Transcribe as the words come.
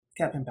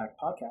Cap Impact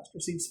Podcast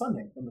receives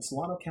funding from the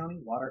Solano County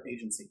Water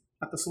Agency.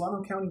 At the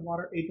Solano County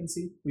Water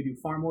Agency, we do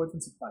far more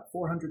than supply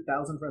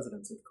 400,000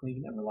 residents with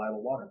clean and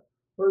reliable water.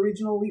 We're a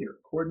regional leader,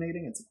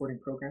 coordinating and supporting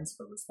programs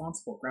for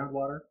responsible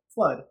groundwater,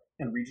 flood,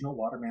 and regional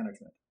water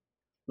management.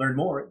 Learn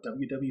more at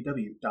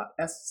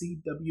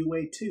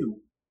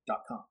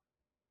www.scwa2.com.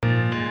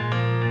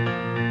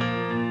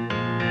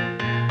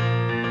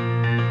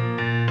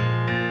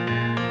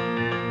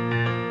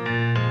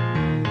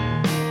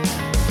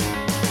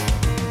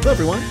 Hello,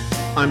 everyone.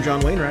 I'm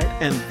John Wainwright,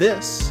 and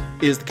this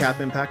is the Cap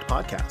Impact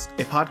Podcast,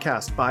 a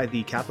podcast by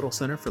the Capital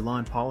Center for Law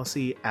and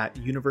Policy at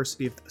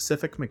University of the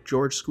Pacific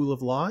McGeorge School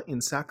of Law in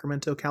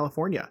Sacramento,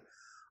 California.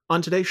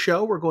 On today's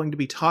show, we're going to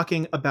be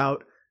talking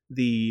about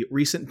the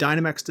recent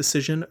Dynamex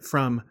decision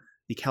from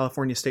the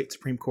California State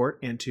Supreme Court,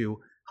 and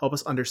to help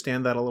us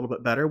understand that a little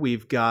bit better,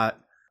 we've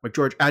got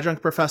McGeorge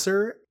adjunct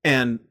professor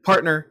and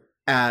partner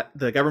at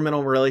the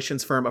governmental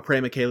relations firm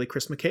Micheli,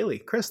 Chris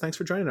Micheli. Chris, thanks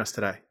for joining us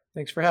today.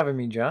 Thanks for having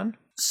me, John.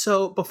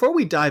 So before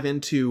we dive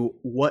into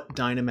what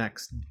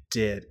Dynamex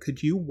did,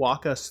 could you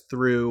walk us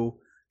through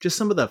just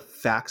some of the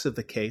facts of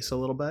the case a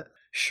little bit?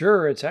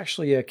 Sure. It's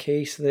actually a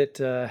case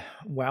that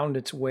wound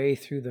its way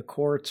through the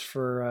courts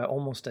for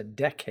almost a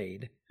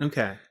decade.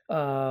 Okay.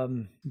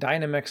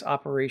 Dynamex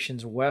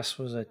Operations West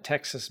was a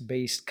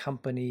Texas-based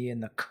company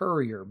in the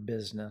courier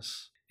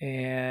business.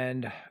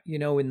 And, you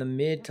know, in the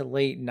mid to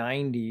late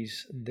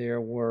 90s, there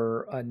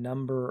were a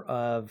number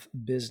of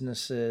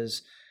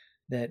businesses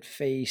that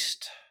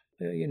faced,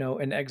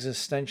 an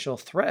existential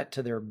threat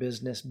to their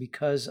business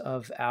because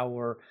of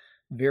our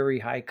very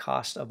high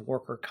cost of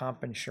worker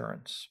comp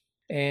insurance.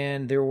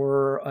 And there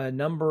were a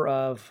number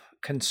of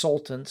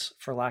consultants,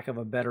 for lack of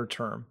a better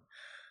term,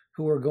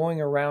 who were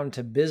going around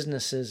to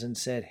businesses and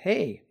said,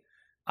 hey,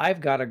 I've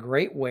got a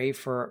great way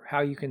for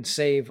how you can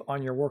save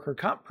on your worker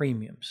comp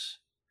premiums.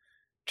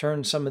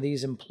 Turn some of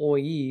these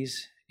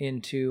employees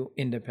into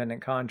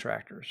independent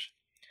contractors.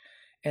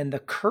 And the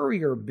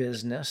courier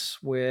business,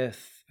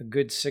 with a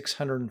good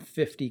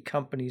 650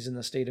 companies in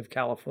the state of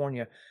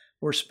California,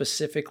 were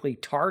specifically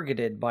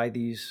targeted by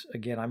these,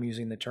 again, I'm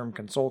using the term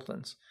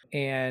consultants.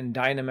 And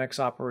Dynamex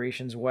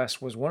Operations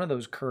West was one of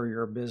those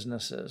courier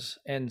businesses.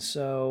 And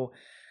so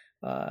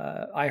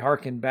I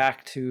hearken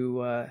back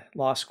to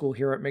law school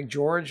here at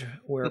McGeorge,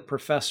 where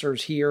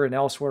professors here and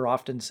elsewhere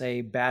often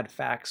say bad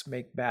facts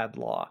make bad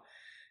law.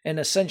 And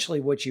essentially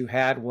what you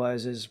had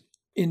is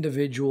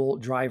individual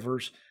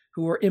drivers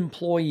who were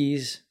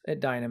employees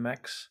at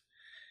Dynamex,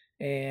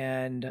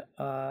 and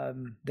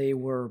they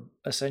were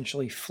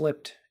essentially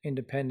flipped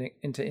into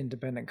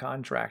independent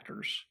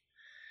contractors.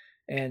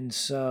 And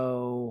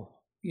so,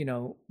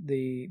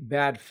 the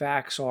bad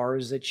facts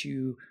is that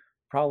you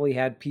probably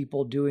had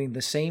people doing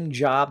the same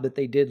job that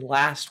they did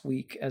last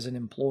week as an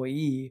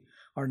employee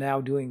are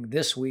now doing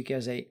this week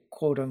as a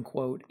quote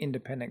unquote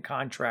independent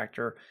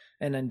contractor,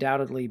 and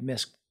undoubtedly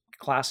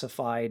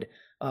misclassified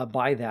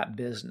by that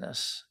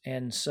business.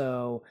 And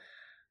so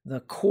the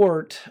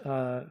court,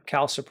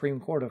 Cal Supreme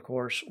Court, of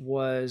course,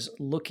 was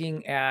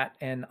looking at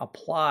and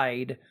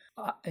applied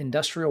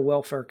Industrial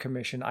Welfare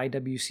Commission,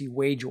 IWC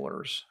wage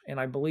orders. And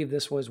I believe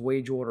this was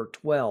wage order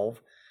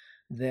 12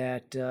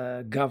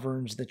 that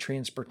governs the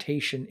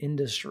transportation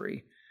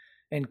industry.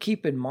 And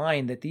keep in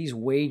mind that these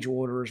wage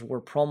orders were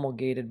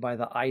promulgated by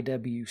the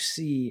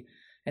IWC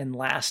and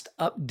last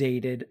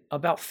updated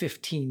about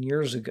 15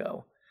 years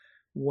ago,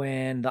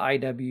 when the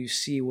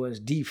IWC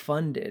was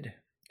defunded.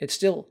 It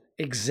still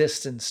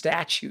exists in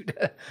statute,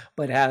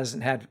 but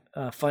hasn't had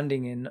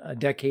funding in a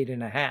decade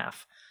and a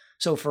half.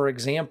 So, for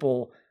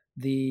example,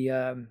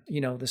 the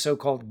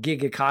so-called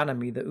gig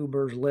economy, the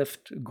Uber,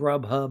 Lyft,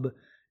 Grubhub,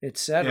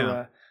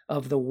 etc.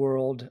 of the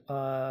world,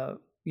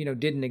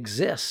 didn't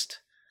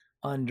exist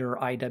under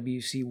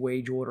IWC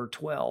Wage Order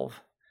 12.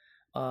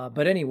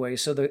 But anyway,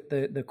 so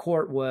the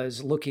court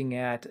was looking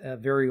at a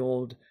very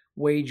old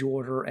wage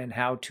order and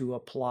how to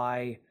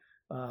apply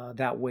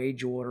that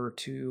wage order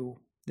to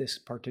this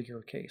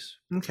particular case.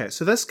 Okay,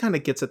 so this kind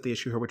of gets at the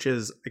issue here, which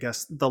is, I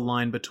guess, the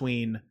line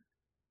between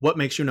what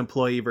makes you an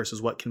employee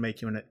versus what can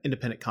make you an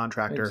independent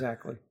contractor.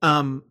 Exactly.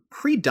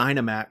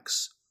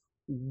 Pre-Dynamex,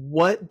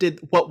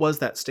 what was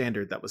that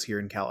standard that was here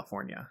in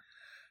California?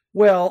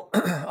 Well,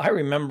 I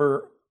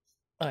remember,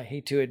 I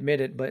hate to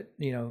admit it, but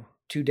 2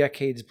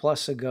 decades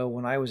plus ago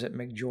when I was at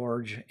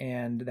McGeorge,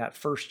 and that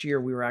first year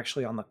we were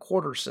actually on the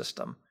quarter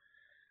system.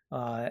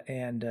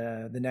 And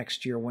the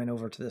next year went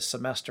over to the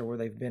semester, where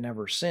they've been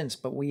ever since.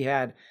 But we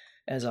had,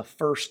 as a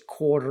first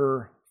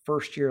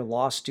year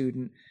law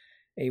student,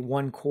 a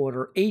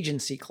 1/4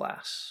 agency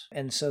class.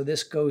 And so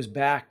this goes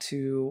back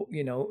to,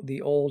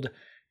 the old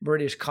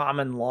British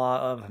common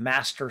law of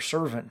master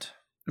servant.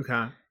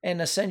 Okay.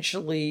 And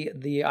essentially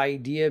the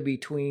idea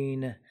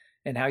between,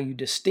 and how you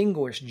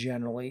distinguish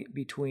generally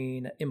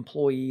between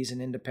employees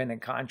and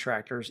independent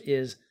contractors,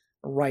 is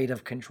right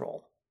of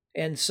control.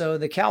 And so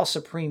the Cal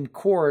Supreme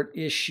Court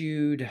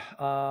issued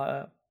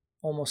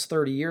almost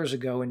 30 years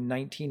ago in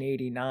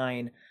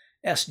 1989,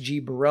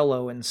 S.G.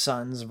 Borrello and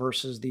Sons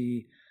versus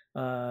the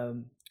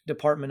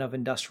Department of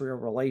Industrial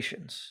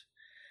Relations.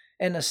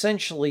 And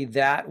essentially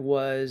that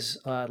was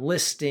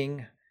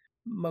listing,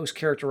 most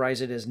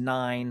characterize it as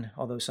 9,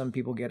 although some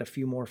people get a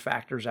few more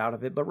factors out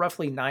of it, but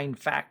roughly 9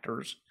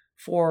 factors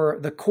for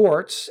the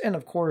courts and,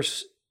 of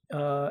course,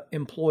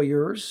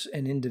 employers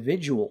and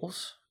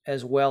individuals,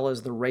 as well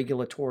as the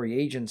regulatory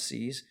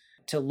agencies,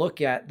 to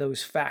look at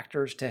those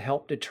factors to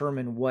help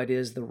determine what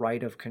is the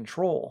right of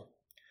control.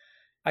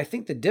 I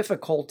think the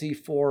difficulty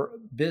for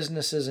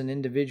businesses and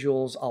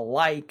individuals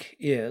alike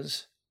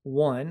is,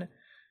 1,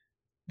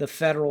 the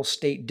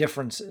federal-state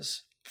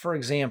differences. For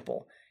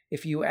example,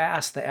 if you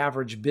ask the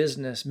average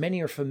business,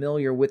 many are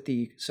familiar with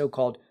the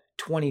so-called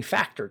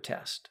 20-factor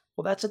test.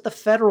 Well, that's at the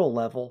federal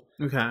level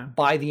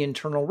by the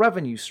Internal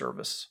Revenue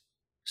Service.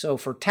 So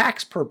for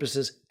tax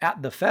purposes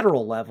at the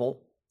federal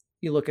level,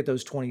 you look at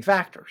those 20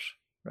 factors,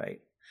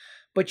 right?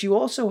 But you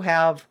also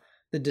have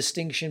the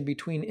distinction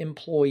between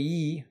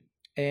employee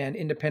and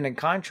independent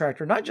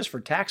contractor, not just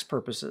for tax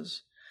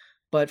purposes,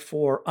 but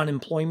for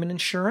unemployment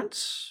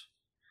insurance,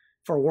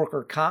 for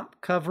worker comp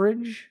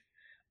coverage,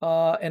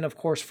 and of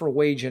course for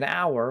wage and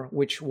hour,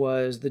 which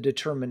was the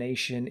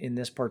determination in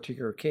this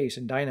particular case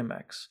in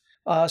Dynamex.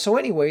 So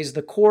anyways,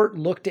 the court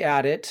looked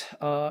at it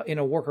in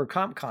a worker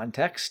comp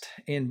context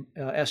in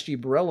S.G.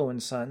 Borrello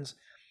and Sons.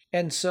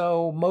 And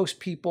so most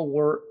people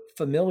were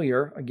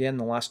familiar, again,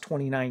 the last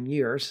 29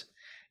 years,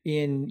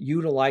 in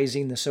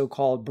utilizing the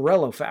so-called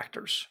Borrello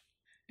factors.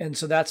 And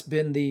so that's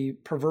been the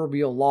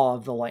proverbial law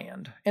of the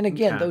land. And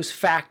again, those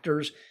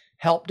factors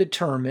help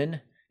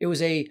determine, it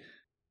was a,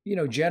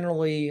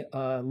 generally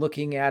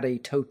looking at a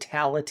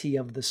totality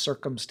of the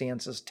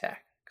circumstances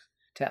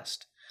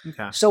test.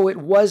 So it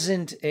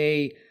wasn't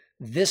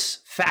this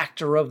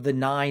factor of the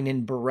 9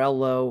 in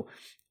Borrello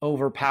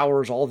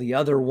overpowers all the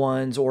other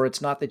ones, or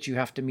it's not that you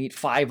have to meet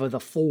 5 of the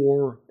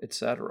 4,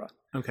 etc.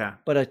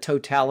 But a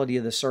totality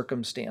of the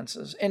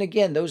circumstances. And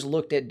again, those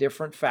looked at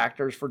different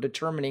factors for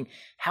determining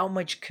how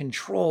much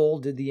control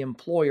did the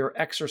employer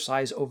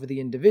exercise over the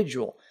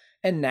individual.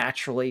 And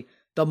naturally,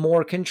 the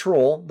more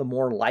control, the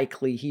more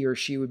likely he or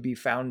she would be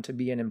found to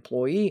be an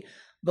employee.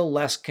 The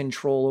less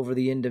control over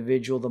the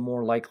individual, the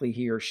more likely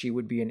he or she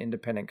would be an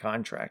independent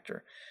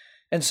contractor.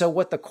 And so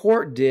what the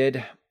court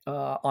did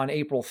on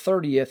April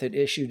 30th, it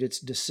issued its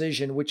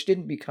decision, which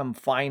didn't become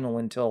final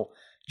until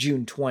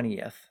June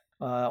 20th,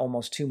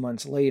 almost 2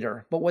 months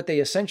later. But what they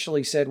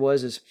essentially said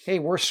was, hey,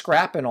 we're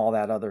scrapping all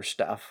that other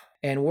stuff,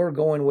 and we're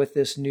going with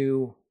this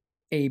new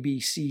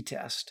ABC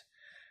test,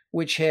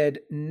 which had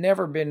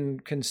never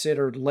been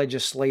considered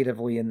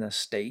legislatively in the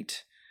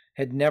state,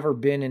 had never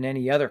been in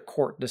any other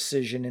court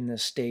decision in the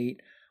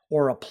state,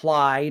 or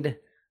applied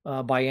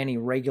by any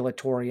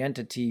regulatory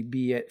entity,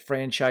 be it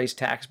Franchise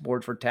Tax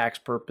Board for tax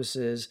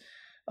purposes,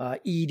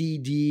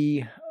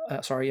 EDD,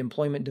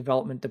 Employment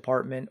Development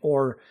Department,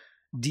 or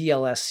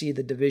DLSC,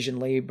 the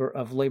Division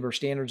of Labor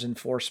Standards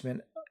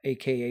Enforcement,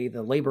 aka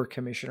the Labor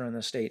Commissioner in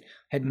the state,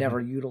 had never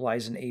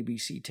utilized an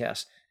ABC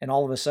test. And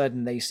all of a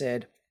sudden they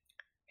said,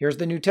 here's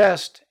the new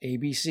test,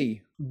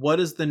 ABC. What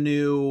is the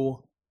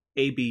new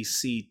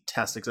ABC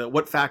test?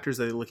 What factors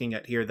are they looking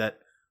at here that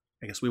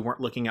I guess we weren't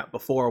looking at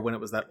before when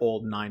it was that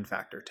old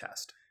 9-factor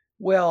test?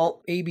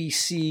 Well,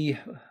 ABC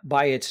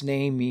by its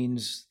name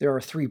means there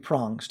are 3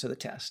 prongs to the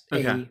test,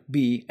 A,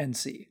 B, and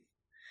C,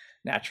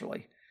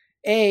 naturally.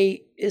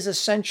 A is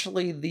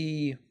essentially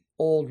the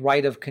old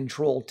right of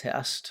control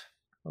test.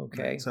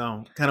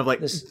 So kind of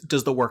like,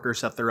 does the worker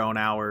set their own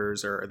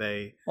hours, or are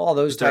they all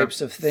those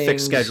types of things?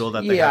 Fixed schedule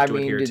that they have to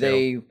adhere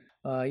to?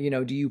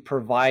 Do you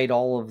provide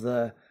all of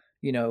the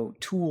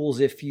tools,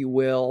 if you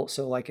will?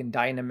 So like in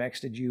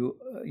Dynamex, did you,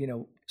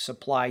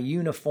 supply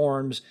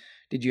uniforms?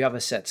 Did you have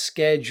a set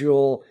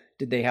schedule?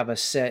 Did they have a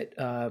set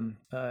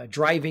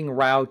driving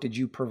route? Did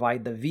you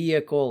provide the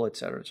vehicle, et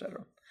cetera, et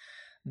cetera?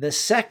 The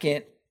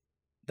second,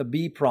 the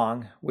B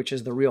prong, which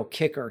is the real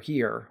kicker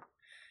here,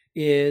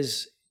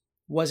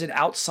 was it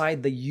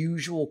outside the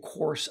usual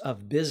course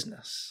of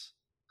business?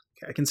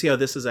 I can see how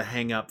this is a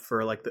hang up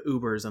for like the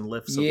Ubers and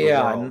Lyfts of the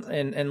world.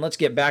 And let's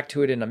get back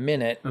to it in a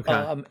minute.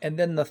 And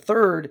then the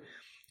third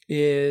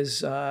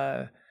is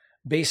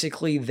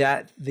basically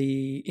that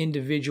the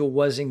individual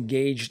was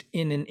engaged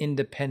in an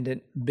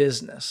independent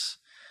business,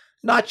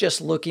 not just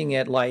looking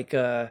at like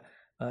a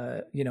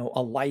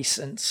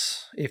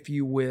license, if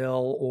you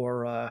will,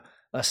 or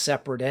a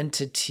separate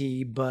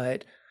entity,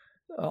 but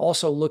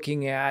also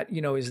looking at,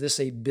 is this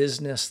a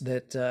business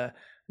that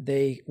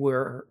they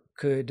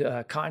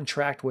could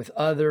contract with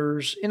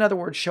others? In other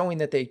words, showing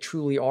that they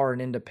truly are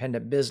an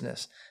independent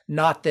business.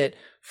 Not that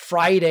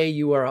Friday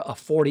you are a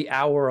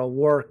 40-hour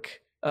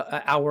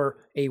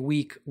a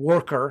week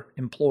worker,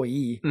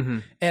 employee,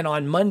 and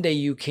on Monday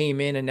you came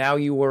in and now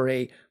you were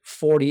a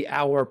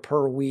 40-hour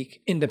per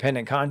week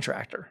independent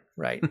contractor,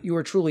 right? You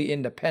were truly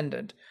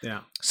independent.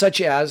 Yeah.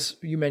 Such as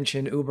you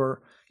mentioned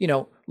Uber,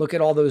 look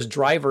at all those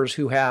drivers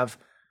who have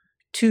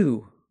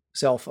 2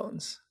 cell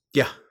phones.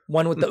 Yeah.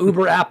 One with the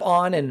Uber app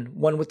on and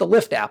one with the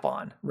Lyft app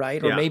on,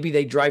 right? Or maybe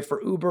they drive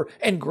for Uber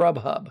and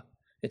Grubhub,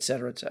 et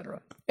cetera, et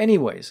cetera.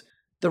 Anyways,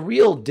 the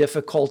real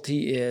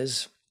difficulty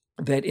is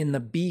that in the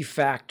B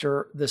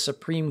factor, the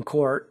Supreme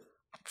Court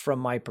from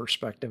my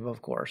perspective,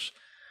 of course,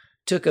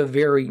 took a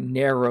very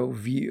narrow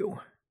view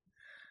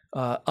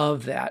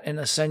of that and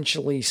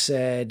essentially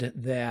said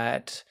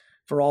that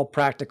for all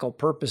practical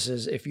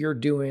purposes, if you're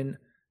doing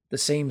the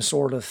same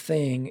sort of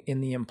thing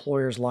in the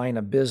employer's line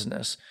of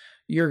business,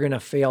 you're going to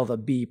fail the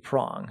B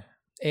prong.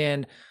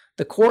 And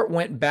the court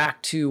went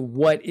back to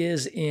what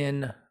is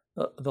in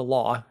the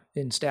law,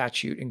 in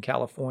statute in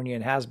California,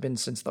 and has been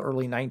since the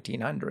early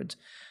 1900s,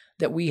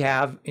 that we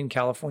have in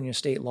California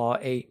state law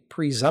a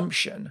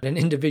presumption that an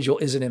individual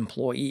is an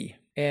employee.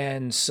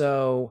 And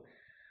so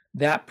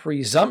that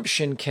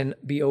presumption can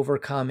be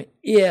overcome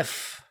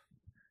if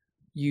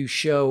you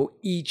show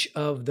each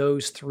of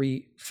those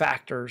three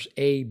factors,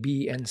 A,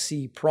 B, and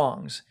C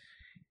prongs.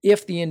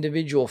 If the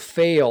individual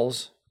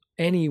fails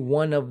any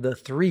one of the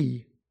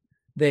three,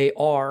 they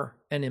are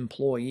an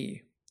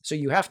employee. So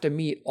you have to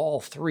meet all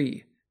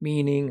three,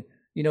 meaning,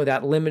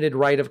 that limited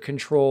right of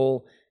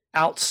control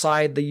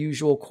outside the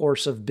usual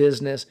course of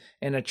business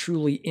and a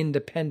truly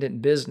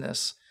independent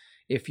business.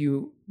 If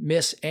you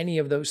miss any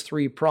of those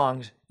three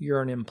prongs,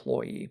 you're an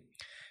employee.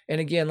 And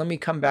again, let me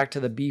come back to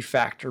the B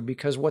factor,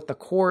 because what the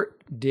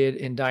court did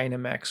in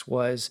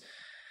Dynamex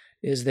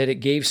is that it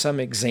gave some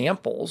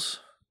examples.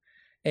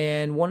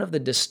 And one of the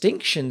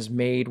distinctions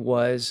made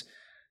was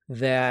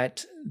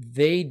that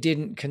they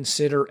didn't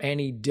consider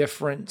any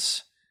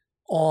difference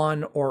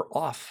on or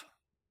off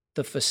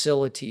the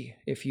facility,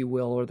 if you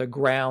will, or the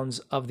grounds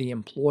of the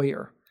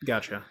employer.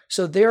 Gotcha.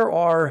 So there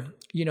are,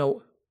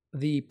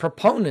 the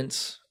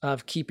proponents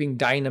of keeping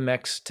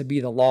Dynamex to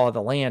be the law of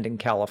the land in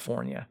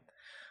California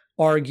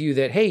argue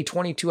that, hey,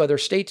 22 other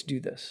states do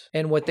this.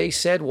 And what they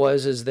said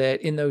is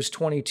that in those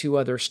 22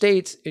 other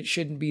states, it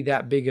shouldn't be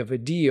that big of a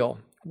deal.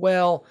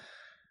 Well,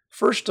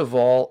 first of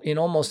all, in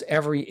almost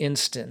every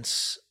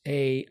instance,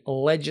 a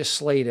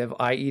legislative,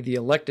 i.e. the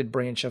elected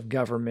branch of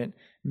government,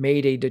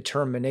 made a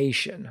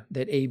determination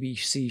that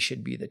ABC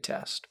should be the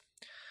test.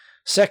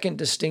 Second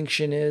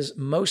distinction is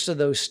most of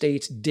those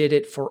states did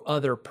it for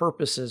other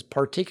purposes,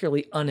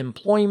 particularly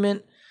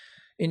unemployment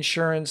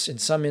insurance, in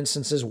some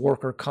instances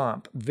worker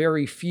comp,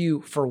 very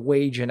few for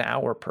wage and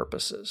hour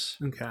purposes.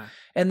 Okay.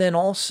 And then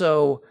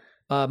also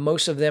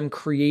most of them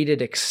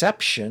created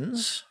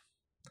exceptions,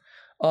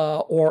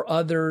 or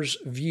others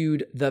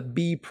viewed the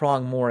B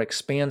prong more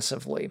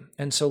expansively.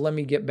 And so let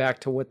me get back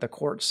to what the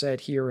court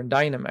said here in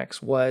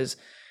Dynamex was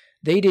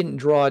they didn't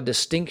draw a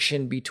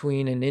distinction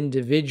between an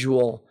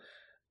individual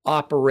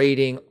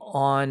operating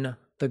on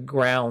the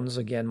grounds,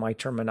 again, my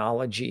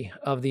terminology,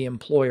 of the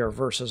employer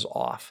versus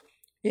off.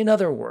 In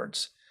other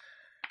words,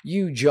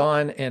 you,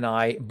 John, and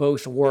I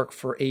both work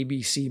for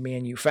ABC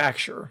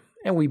Manufacturer,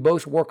 and we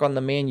both work on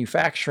the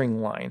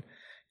manufacturing line.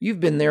 You've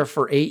been there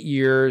for 8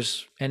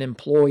 years, an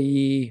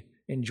employee,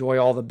 enjoy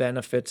all the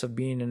benefits of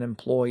being an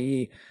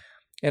employee.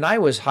 And I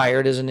was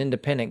hired as an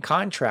independent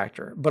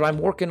contractor, but I'm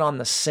working on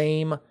the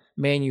same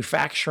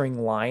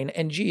manufacturing line.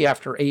 And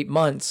after 8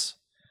 months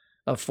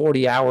of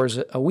 40 hours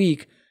a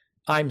week,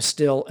 I'm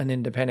still an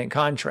independent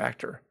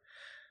contractor.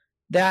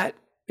 That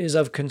is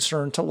of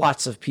concern to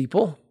lots of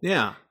people.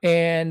 Yeah.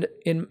 And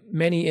in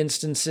many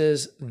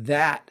instances,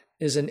 that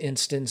is an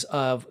instance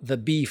of the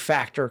B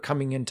factor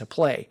coming into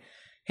play.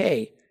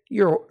 Hey,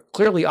 you're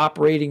clearly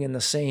operating in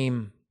the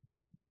same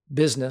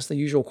business, the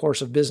usual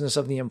course of business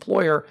of the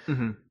employer.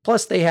 Mm-hmm.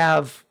 Plus, they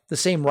have the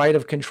same right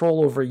of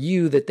control over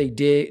you that they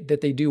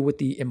do with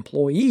the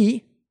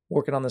employee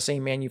working on the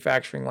same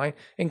manufacturing line.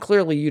 And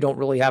clearly, you don't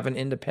really have an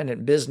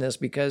independent business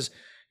because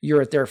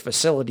you're at their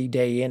facility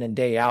day in and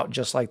day out,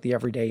 just like the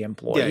everyday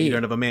employee. Yeah, you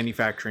don't have a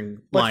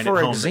manufacturing line at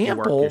home that you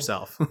work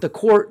yourself. The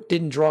court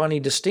didn't draw any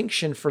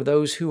distinction for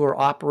those who are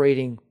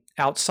operating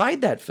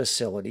outside that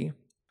facility,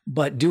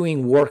 but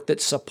doing work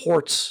that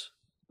supports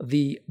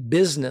the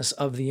business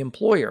of the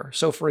employer.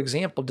 So, for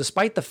example,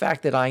 despite the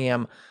fact that I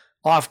am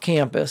off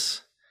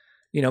campus,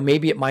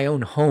 maybe at my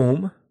own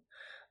home,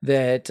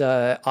 that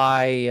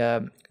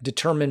I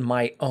determine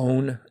my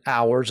own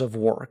hours of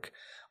work,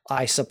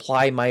 I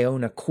supply my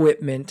own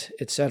equipment,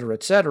 et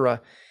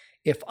cetera,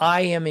 if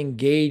I am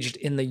engaged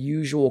in the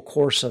usual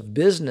course of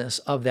business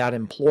of that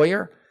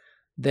employer,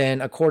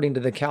 then according to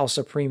the Cal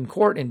Supreme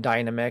Court in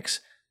Dynamex,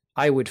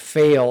 I would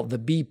fail the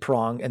B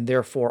prong and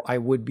therefore I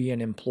would be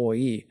an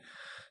employee.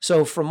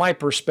 So from my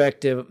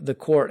perspective, the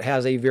court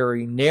has a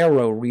very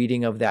narrow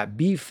reading of that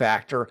B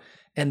factor,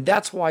 and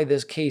that's why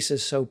this case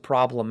is so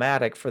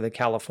problematic for the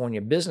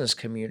California business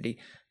community,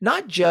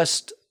 not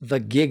just the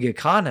gig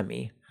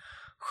economy,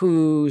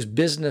 whose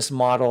business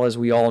model, as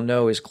we all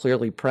know, is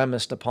clearly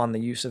premised upon the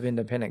use of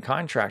independent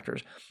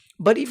contractors,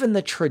 but even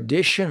the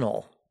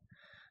traditional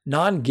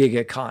non-gig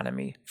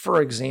economy. For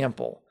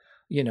example,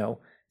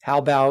 how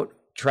about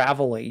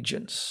travel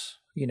agents?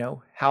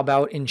 How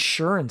about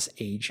insurance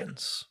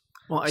agents?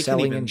 Well,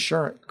 selling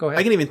insurance. Go ahead.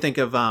 I can even think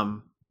of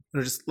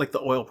just like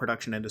the oil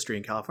production industry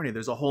in California.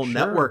 There's a whole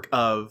network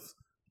of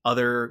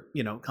other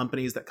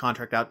companies that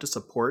contract out to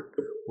support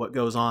what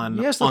goes on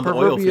the on the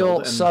oil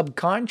field.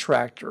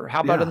 Subcontractor. How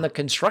about in the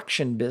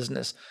construction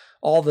business?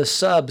 All the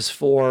subs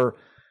for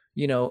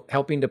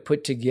helping to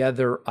put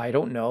together, I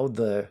don't know,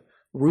 the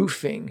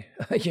roofing,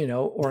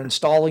 or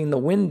installing the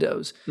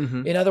windows.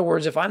 Mm-hmm. In other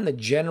words, if I'm the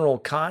general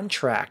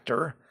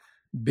contractor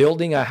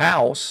building a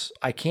house,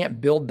 I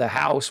can't build the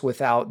house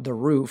without the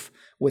roof,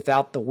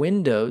 without the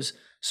windows.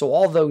 So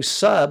all those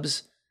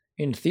subs,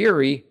 in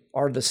theory,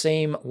 are the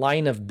same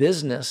line of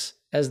business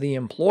as the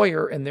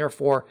employer, and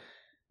therefore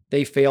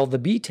they fail the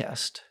B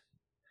test.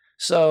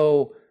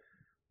 So,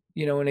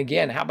 and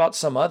again, how about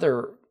some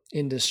other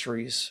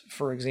industries?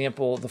 For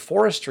example, the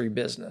forestry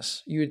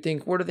business. You would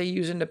think, where do they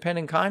use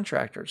independent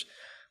contractors?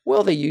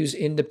 Well, they use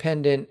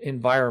independent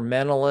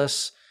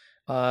environmentalists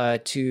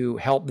to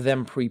help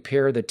them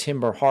prepare the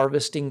timber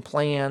harvesting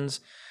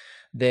plans.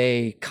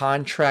 They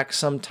contract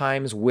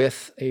sometimes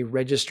with a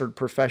registered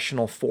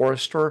professional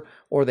forester,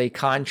 or they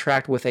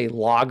contract with a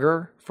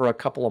logger for a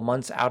couple of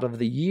months out of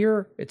the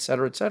year, et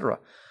cetera, et cetera.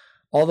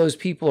 All those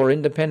people are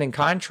independent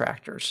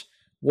contractors.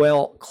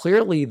 Well,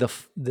 clearly the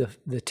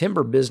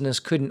timber business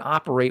couldn't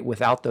operate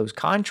without those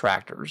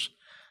contractors.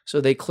 So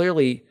they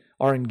clearly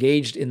are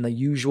engaged in the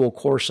usual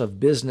course of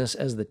business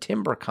as the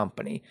timber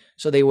company.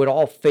 So they would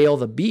all fail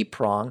the B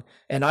prong,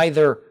 and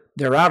either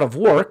they're out of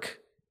work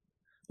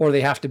or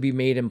they have to be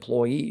made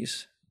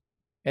employees.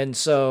 And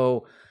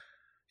so,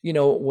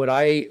 what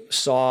I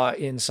saw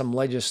in some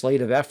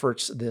legislative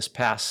efforts this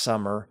past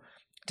summer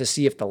to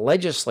see if the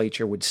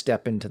legislature would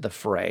step into the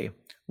fray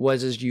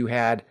was you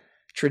had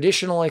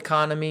traditional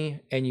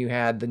economy and you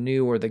had the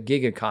new or the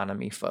gig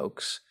economy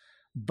folks,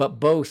 but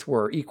both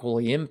were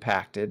equally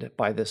impacted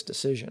by this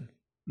decision.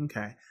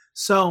 Okay.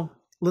 So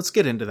let's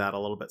get into that a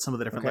little bit, some of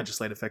the different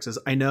legislative fixes.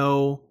 I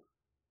know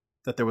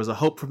that there was a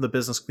hope from the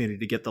business community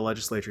to get the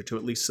legislature to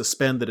at least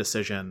suspend the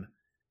decision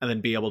and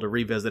then be able to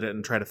revisit it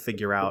and try to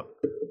figure out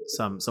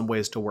some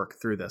ways to work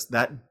through this.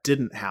 That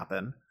didn't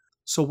happen.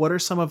 So what are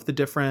some of the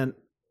different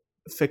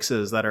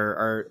fixes that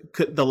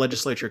the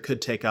legislature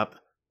could take up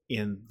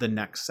in the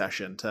next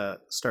session to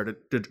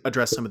start to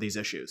address some of these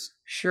issues?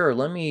 Sure.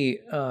 Let me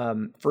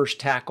first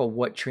tackle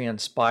what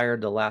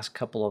transpired the last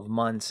couple of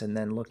months and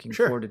then looking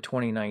forward to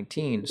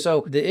 2019.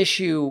 So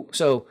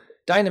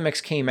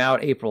Dynamex came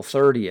out April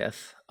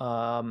 30th,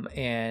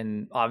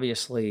 and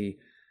obviously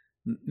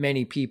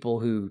many people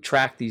who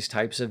track these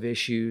types of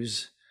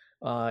issues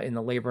in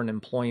the labor and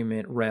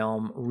employment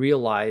realm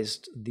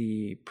realized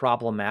the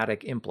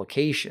problematic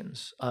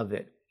implications of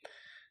it.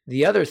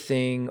 The other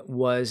thing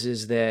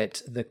is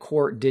that the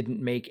court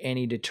didn't make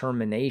any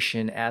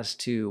determination as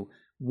to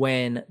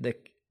when the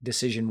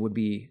decision would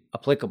be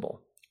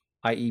applicable,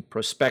 i.e.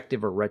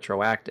 prospective or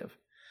retroactive.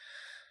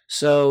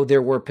 So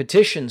there were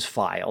petitions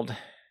filed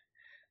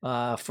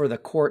for the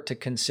court to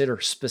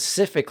consider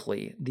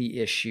specifically the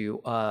issue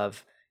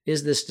of,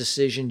 is this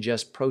decision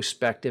just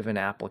prospective in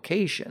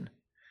application?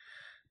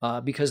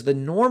 Because the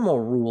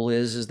normal rule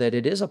is that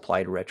it is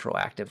applied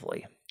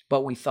retroactively.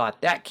 But we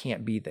thought that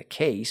can't be the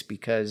case,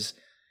 because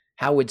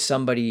how would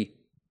somebody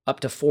up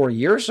to 4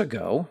 years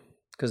ago,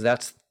 because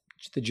that's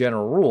the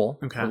general rule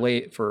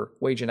for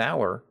wage and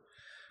hour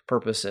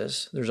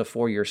purposes, there's a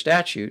 4-year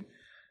statute.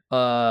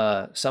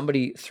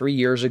 Somebody 3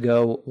 years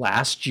ago,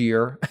 last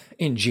year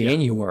in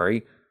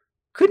January,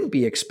 couldn't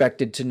be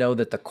expected to know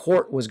that the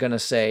court was going to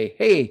say,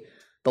 hey,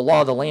 the law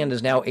of the land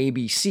is now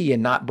ABC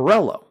and not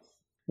Borello.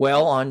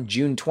 Well, on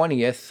June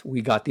 20th, we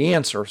got the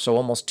answer. So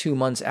almost 2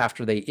 months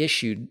after they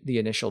issued the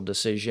initial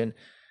decision,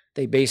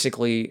 they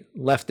basically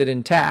left it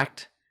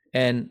intact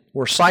and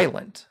were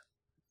silent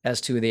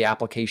as to the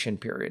application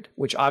period,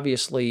 which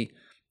obviously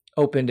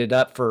opened it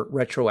up for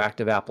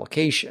retroactive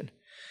application.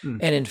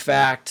 And in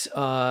fact,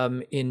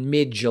 in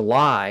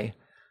mid-July,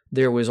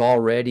 there was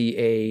already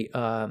a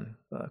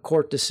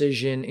court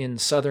decision in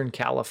Southern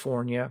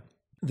California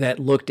that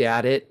looked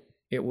at it.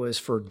 It was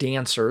for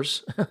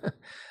dancers.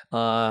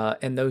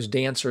 And those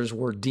dancers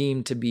were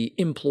deemed to be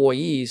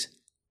employees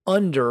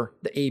under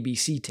the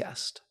ABC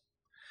test.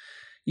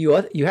 You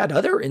had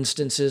other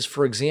instances.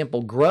 For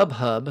example,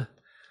 Grubhub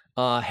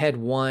had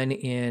one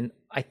in,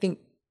 I think,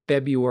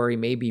 February,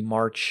 maybe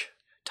March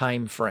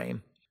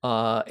timeframe,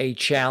 a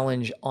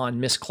challenge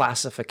on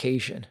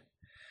misclassification.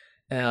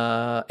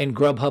 And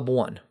Grubhub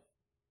won,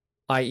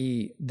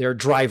 i.e. their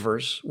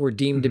drivers were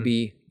deemed to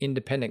be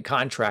independent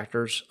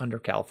contractors under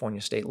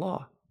California state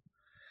law.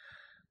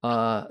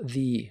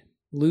 The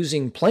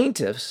losing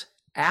plaintiffs,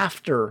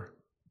 after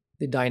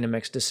the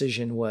Dynamex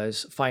decision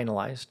was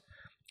finalized,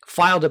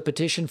 filed a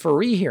petition for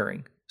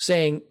rehearing,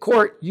 saying,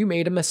 court, you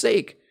made a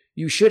mistake.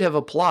 You should have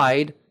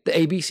applied the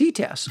ABC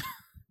test,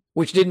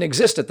 which didn't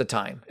exist at the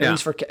time, at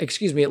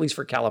least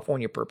for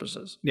California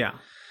purposes. Yeah.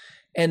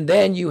 And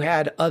then you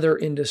had other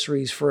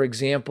industries, for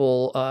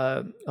example,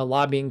 a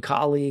lobbying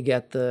colleague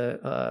at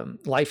the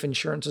Life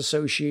Insurance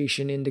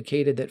Association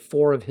indicated that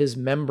 4 of his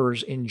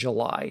members in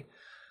July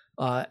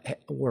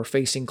were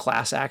facing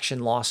class action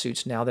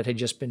lawsuits now that had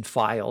just been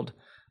filed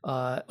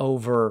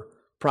over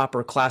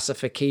proper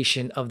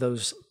classification of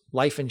those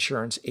life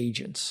insurance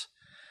agents.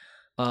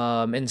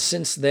 And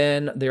since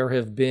then, there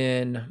have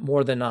been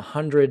more than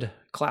 100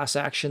 class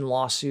action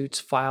lawsuits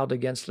filed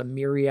against a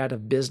myriad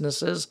of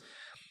businesses,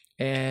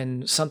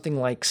 and something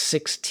like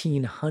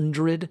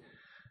 1,600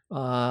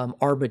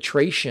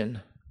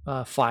 arbitration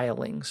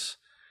filings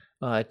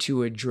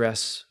to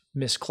address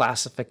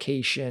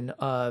misclassification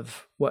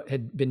of what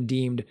had been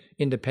deemed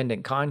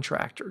independent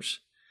contractors.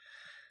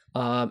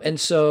 And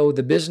so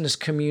the business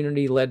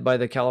community, led by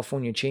the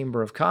California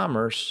Chamber of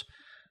Commerce,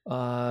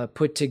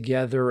 put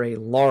together a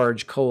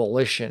large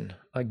coalition,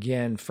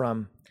 again,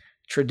 from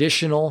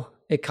traditional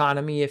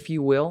economy, if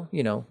you will,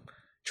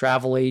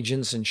 travel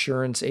agents,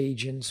 insurance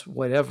agents,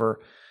 whatever,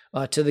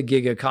 to the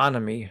gig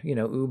economy,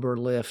 Uber,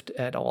 Lyft,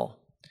 et al.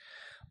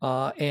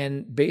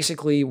 And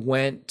basically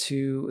went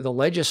to the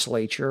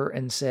legislature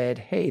and said,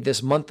 hey,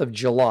 this month of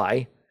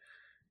July,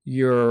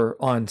 you're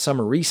on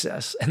summer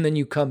recess, and then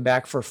you come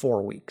back for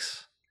 4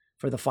 weeks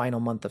for the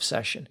final month of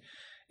session.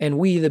 And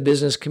we, the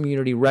business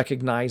community,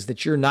 recognize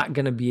that you're not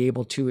going to be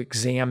able to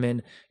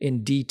examine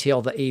in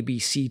detail the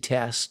ABC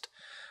test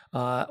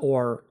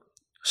or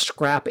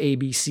scrap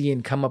ABC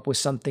and come up with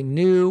something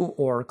new,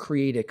 or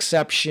create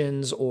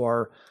exceptions,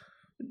 or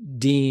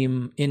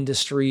deem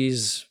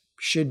industries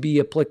should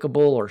be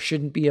applicable or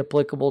shouldn't be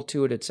applicable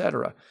to it, et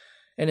cetera.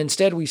 And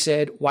instead we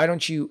said, why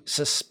don't you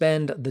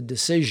suspend the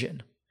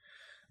decision?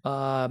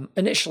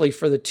 Initially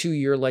for the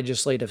 2-year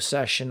legislative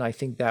session, I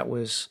think that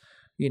was,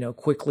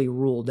 quickly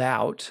ruled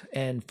out,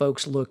 and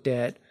folks looked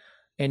at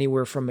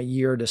anywhere from a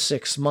year to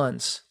 6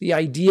 months. The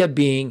idea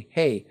being,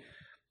 hey,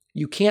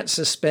 you can't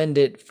suspend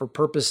it for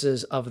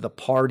purposes of the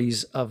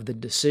parties of the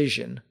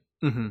decision.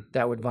 Mm-hmm.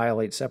 That would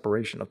violate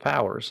separation of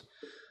powers.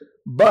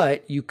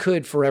 But you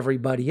could for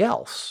everybody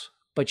else,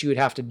 but you would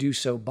have to do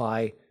so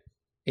by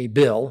a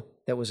bill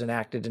that was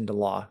enacted into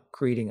law,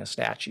 creating a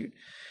statute.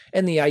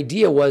 And the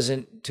idea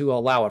wasn't to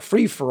allow a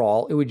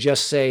free-for-all. It would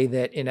just say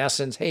that, in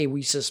essence, hey,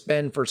 we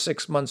suspend for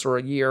 6 months or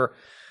a year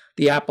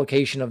the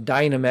application of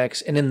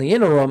Dynamex, and in the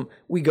interim,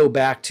 we go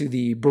back to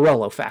the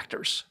Borrello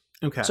factors.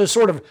 Okay. So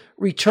sort of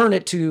return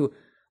it to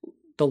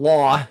the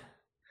law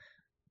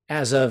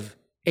as of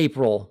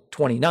April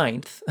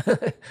 29th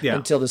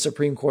until the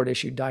Supreme Court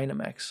issued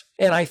Dynamex.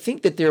 And I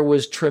think that there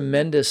was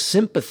tremendous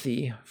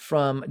sympathy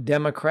from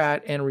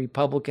Democrat and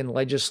Republican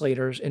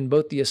legislators in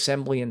both the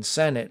Assembly and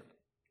Senate.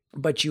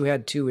 But you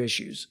had two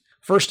issues.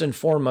 First and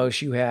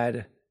foremost, you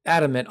had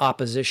adamant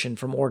opposition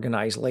from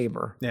organized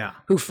labor,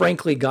 who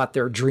frankly got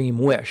their dream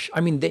wish. I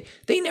mean,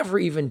 they never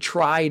even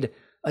tried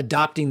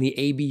adopting the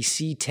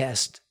ABC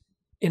test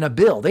in a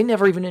bill. They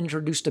never even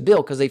introduced a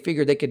bill because they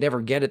figured they could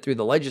never get it through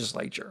the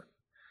legislature.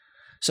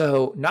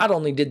 So not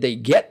only did they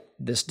get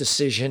this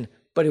decision,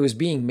 but it was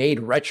being made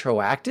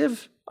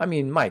retroactive. I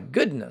mean, my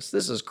goodness,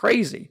 this is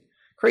crazy,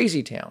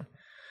 crazy town.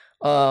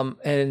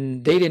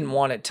 And they didn't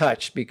want it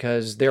touched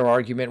because their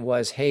argument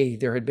was, hey,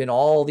 there had been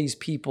all these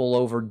people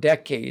over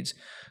decades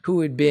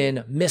who had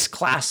been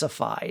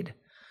misclassified,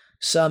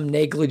 some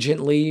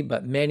negligently,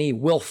 but many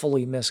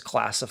willfully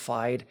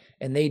misclassified,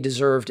 and they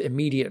deserved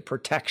immediate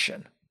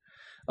protection.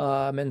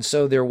 And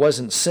so there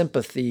wasn't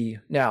sympathy.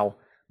 Now,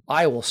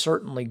 I will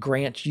certainly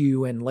grant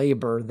you and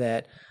labor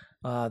that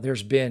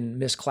there's been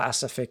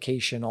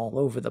misclassification all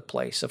over the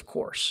place, of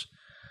course.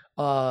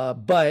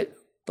 But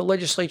the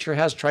legislature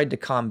has tried to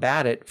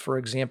combat it. For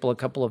example, a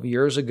couple of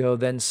years ago,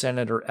 then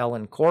Senator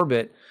Ellen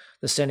Corbett,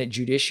 the Senate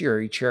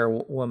Judiciary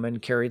Chairwoman,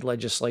 carried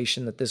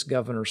legislation that this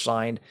governor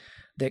signed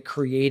that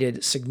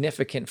created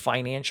significant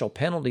financial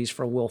penalties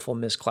for willful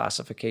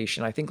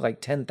misclassification. I think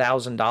like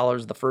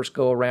 $10,000 the first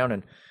go around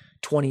and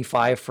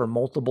 $25,000 for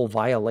multiple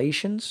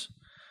violations.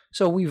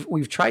 So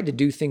we've tried to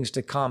do things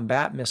to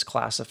combat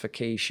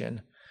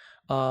misclassification.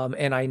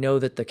 And I know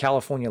that the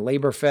California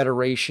Labor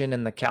Federation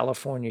and the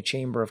California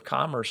Chamber of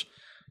Commerce,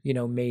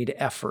 made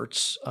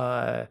efforts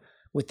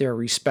with their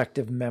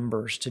respective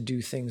members to do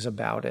things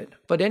about it.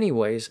 But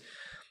anyways,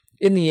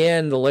 in the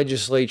end, the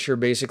legislature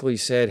basically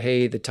said,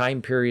 hey, the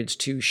time period's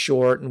too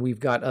short, and we've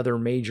got other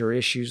major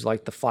issues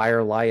like the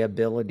fire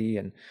liability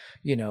and,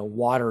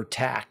 water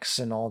tax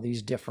and all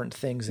these different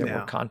things that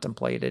were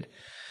contemplated.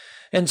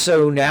 And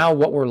so now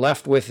what we're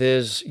left with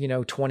is,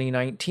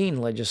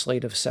 2019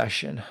 legislative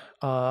session.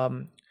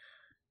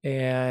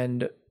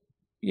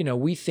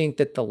 We think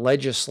that the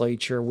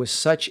legislature was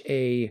such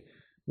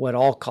what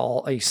I'll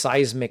call a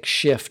seismic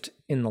shift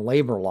in the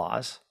labor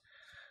laws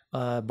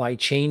by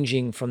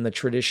changing from the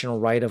traditional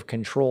right of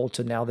control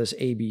to now this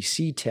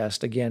ABC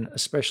test, again,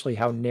 especially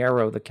how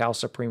narrow the Cal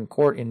Supreme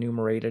Court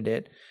enumerated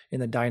it in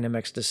the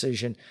Dynamex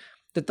decision,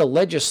 that the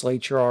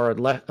legislature, our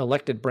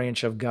elected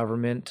branch of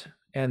government,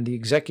 and the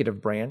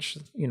executive branch,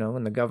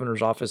 and the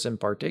governor's office in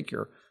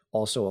particular,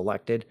 also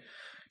elected,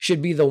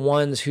 should be the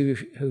ones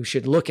who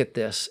should look at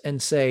this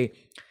and say,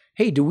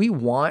 hey, do we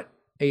want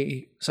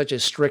such a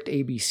strict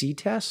ABC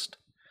test?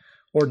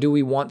 Or do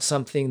we want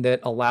something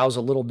that allows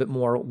a little bit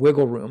more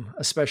wiggle room,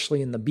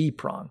 especially in the B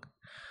prong?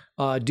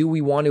 Do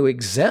we want to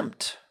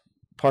exempt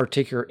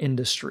particular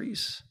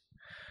industries?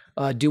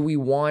 Do we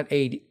want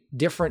a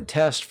different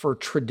test for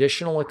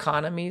traditional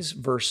economies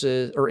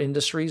or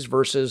industries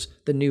versus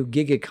the new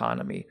gig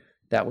economy?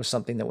 That was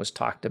something that was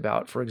talked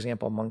about, for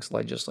example, amongst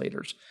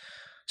legislators.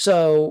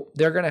 So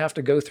they're going to have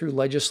to go through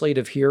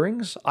legislative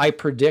hearings. I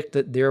predict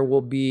that there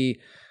will be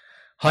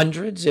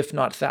hundreds, if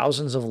not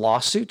thousands, of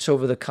lawsuits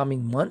over the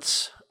coming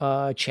months,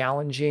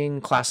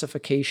 challenging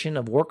classification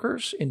of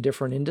workers in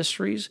different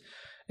industries.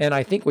 And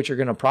I think what you're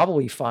going to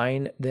probably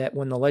find that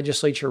when the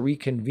legislature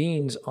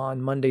reconvenes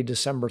on Monday,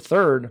 December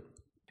 3rd,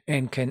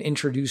 and can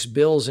introduce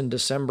bills in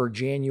December,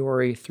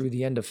 January through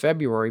the end of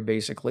February,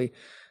 basically,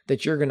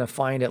 that you're going to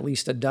find at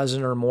least a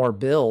dozen or more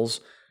bills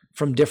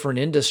from different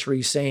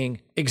industries saying,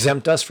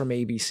 exempt us from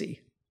ABC.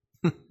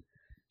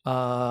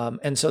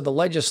 And so the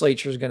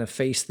legislature is going to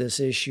face this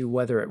issue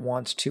whether it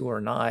wants to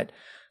or not.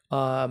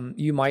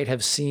 You might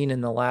have seen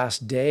in the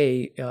last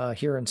day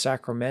here in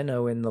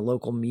Sacramento in the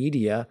local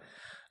media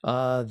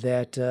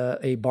that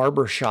a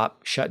barber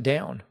shop shut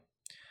down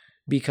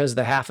because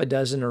the half a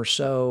dozen or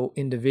so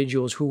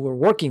individuals who were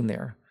working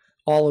there,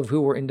 all of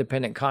who were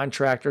independent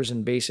contractors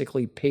and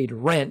basically paid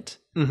rent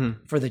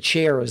for the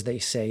chair, as they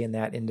say in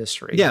that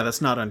industry. Yeah,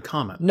 that's not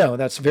uncommon. No,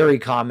 that's very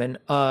common.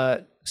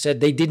 Said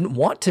they didn't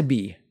want to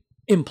be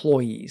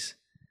employees.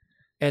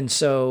 And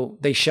so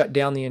they shut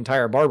down the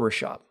entire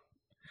barbershop.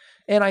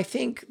 And I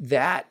think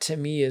that to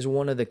me is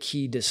one of the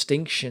key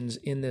distinctions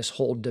in this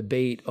whole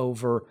debate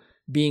over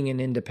being an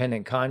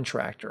independent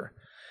contractor.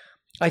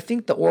 I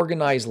think the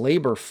organized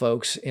labor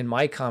folks, in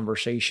my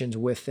conversations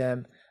with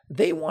them,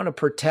 they want to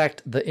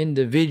protect the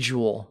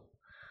individual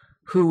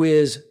who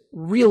is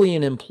really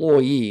an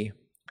employee,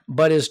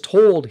 but is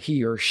told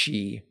he or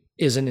she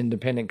is an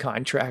independent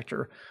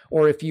contractor,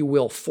 or if you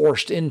will,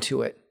 forced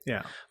into it.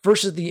 Yeah.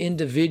 Versus the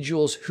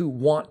individuals who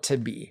want to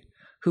be,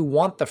 who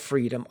want the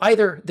freedom.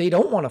 Either they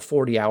don't want a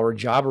 40-hour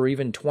job or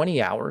even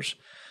 20 hours.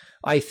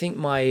 I think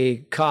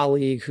my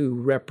colleague who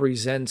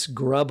represents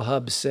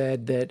Grubhub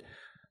said that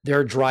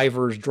their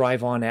drivers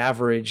drive on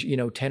average,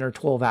 10 or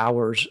 12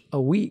 hours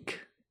a week.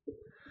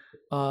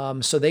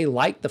 So they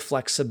like the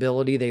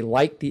flexibility. They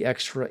like the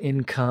extra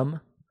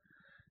income.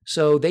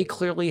 So they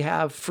clearly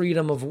have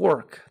freedom of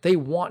work. They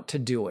want to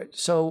do it.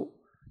 So,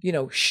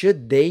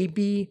 should they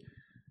be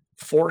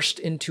forced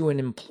into an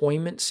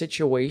employment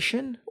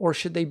situation, or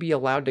should they be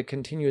allowed to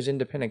continue as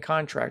independent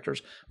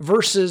contractors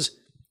versus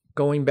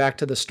going back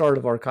to the start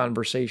of our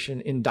conversation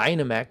in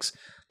Dynamex,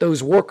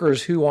 those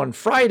workers who on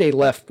Friday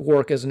left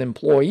work as an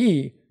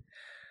employee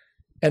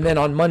and then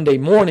on Monday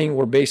morning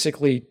were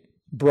basically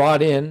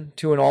brought in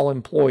to an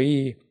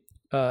all-employee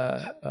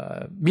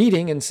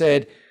meeting and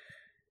said,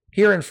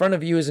 here in front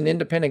of you is an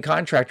independent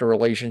contractor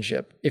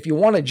relationship. If you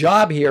want a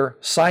job here,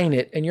 sign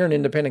it, and you're an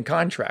independent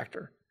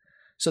contractor.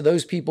 So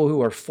those people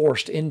who are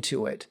forced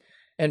into it,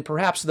 and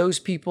perhaps those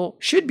people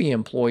should be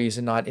employees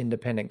and not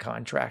independent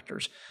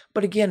contractors.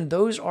 But again,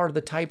 those are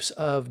the types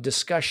of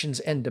discussions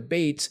and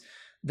debates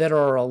that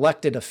our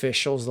elected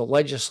officials, the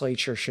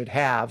legislature, should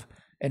have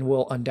and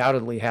will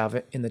undoubtedly have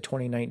it in the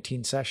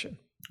 2019 session.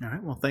 All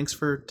right. Well, thanks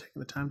for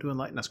taking the time to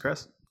enlighten us,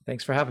 Chris.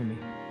 Thanks for having me.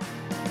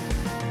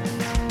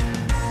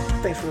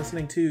 Thanks for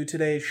listening to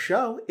today's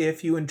show.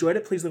 If you enjoyed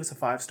it, please leave us a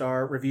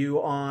 5-star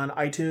review on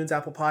iTunes,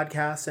 Apple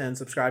Podcasts, and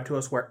subscribe to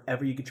us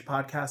wherever you get your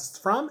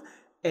podcasts from.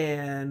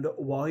 And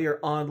while you're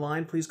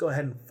online, please go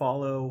ahead and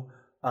follow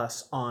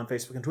us on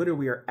Facebook and Twitter.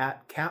 We are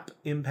at Cap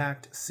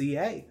Impact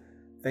CA.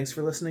 Thanks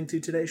for listening to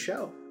today's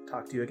show.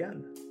 Talk to you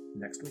again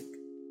next week.